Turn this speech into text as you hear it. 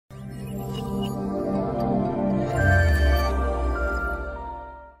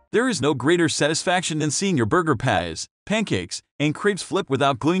There is no greater satisfaction than seeing your burger pies, pancakes, and crepes flip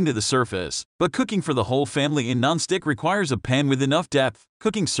without gluing to the surface. But cooking for the whole family in non-stick requires a pan with enough depth,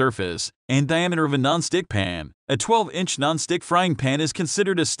 cooking surface, and diameter of a non-stick pan. A 12-inch non-stick frying pan is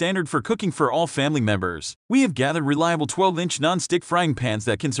considered a standard for cooking for all family members. We have gathered reliable 12-inch non-stick frying pans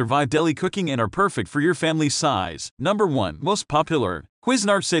that can survive deli cooking and are perfect for your family's size. Number 1. Most popular.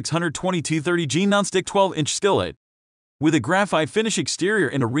 Cuisinart 62230G Non-Stick 12-inch Skillet. With a graphite finish exterior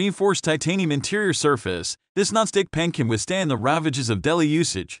and a reinforced titanium interior surface, this non-stick pan can withstand the ravages of deli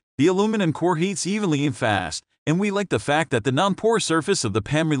usage. The aluminum core heats evenly and fast, and we like the fact that the non-porous surface of the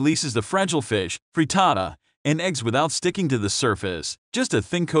pan releases the fragile fish, frittata, and eggs without sticking to the surface. Just a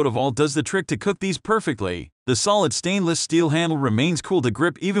thin coat of oil does the trick to cook these perfectly. The solid stainless steel handle remains cool to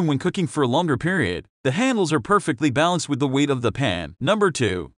grip even when cooking for a longer period. The handles are perfectly balanced with the weight of the pan. Number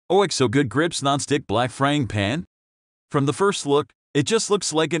 2. OXO Good Grips Non-Stick Black Frying Pan. From the first look, it just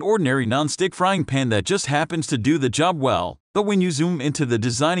looks like an ordinary non-stick frying pan that just happens to do the job well. But when you zoom into the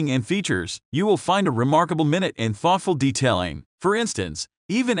designing and features, you will find a remarkable minute and thoughtful detailing. For instance,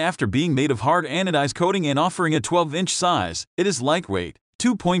 even after being made of hard anodized coating and offering a 12-inch size, it is lightweight,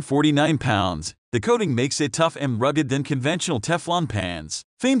 2.49 pounds. The coating makes it tough and rugged than conventional Teflon pans.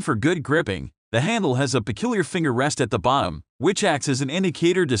 Famed for good gripping, the handle has a peculiar finger rest at the bottom, which acts as an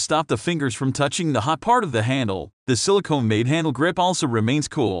indicator to stop the fingers from touching the hot part of the handle. The silicone-made handle grip also remains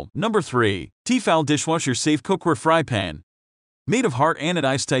cool. Number 3. Tefal Dishwasher Safe Cookware Fry Pan. Made of hard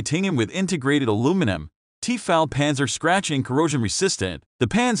anodized titanium with integrated aluminum, Tefal pans are scratch and corrosion resistant. The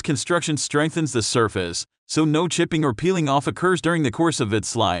pan's construction strengthens the surface, so no chipping or peeling off occurs during the course of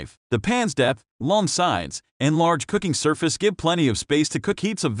its life. The pan's depth, long sides, and large cooking surface give plenty of space to cook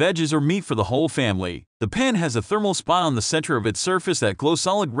heaps of veggies or meat for the whole family. The pan has a thermal spot on the center of its surface that glows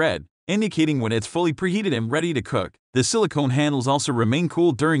solid red, indicating when it's fully preheated and ready to cook. The silicone handles also remain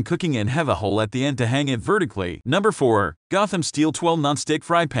cool during cooking and have a hole at the end to hang it vertically. Number 4. Gotham Steel 12 Non-Stick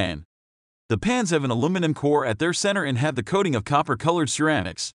Fry Pan. The pans have an aluminum core at their center and have the coating of copper-colored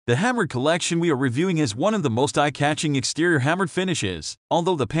ceramics. The hammered collection we are reviewing is one of the most eye-catching exterior hammered finishes.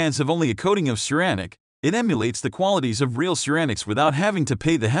 Although the pans have only a coating of ceramic, it emulates the qualities of real ceramics without having to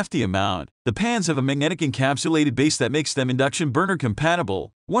pay the hefty amount. The pans have a magnetic encapsulated base that makes them induction burner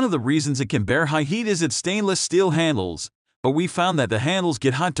compatible. One of the reasons it can bear high heat is its stainless steel handles, but we found that the handles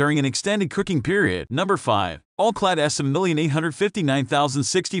get hot during an extended cooking period. Number 5. All-Clad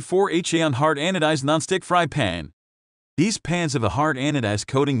SM1859064 HA on Hard Anodized Non-Stick Fry Pan. These pans have a hard anodized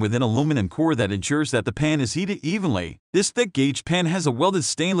coating with an aluminum core that ensures that the pan is heated evenly. This thick gauge pan has a welded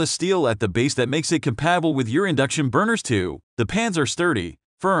stainless steel at the base that makes it compatible with your induction burners too. The pans are sturdy,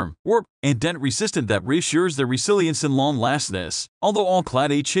 firm, warp, and dent resistant that reassures their resilience and long-lastiness. Although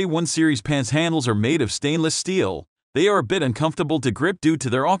All-Clad HA1 series pans handles are made of stainless steel, they are a bit uncomfortable to grip due to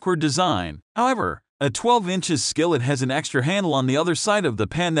their awkward design. However, a 12-inch skillet has an extra handle on the other side of the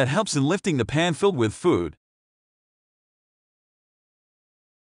pan that helps in lifting the pan filled with food.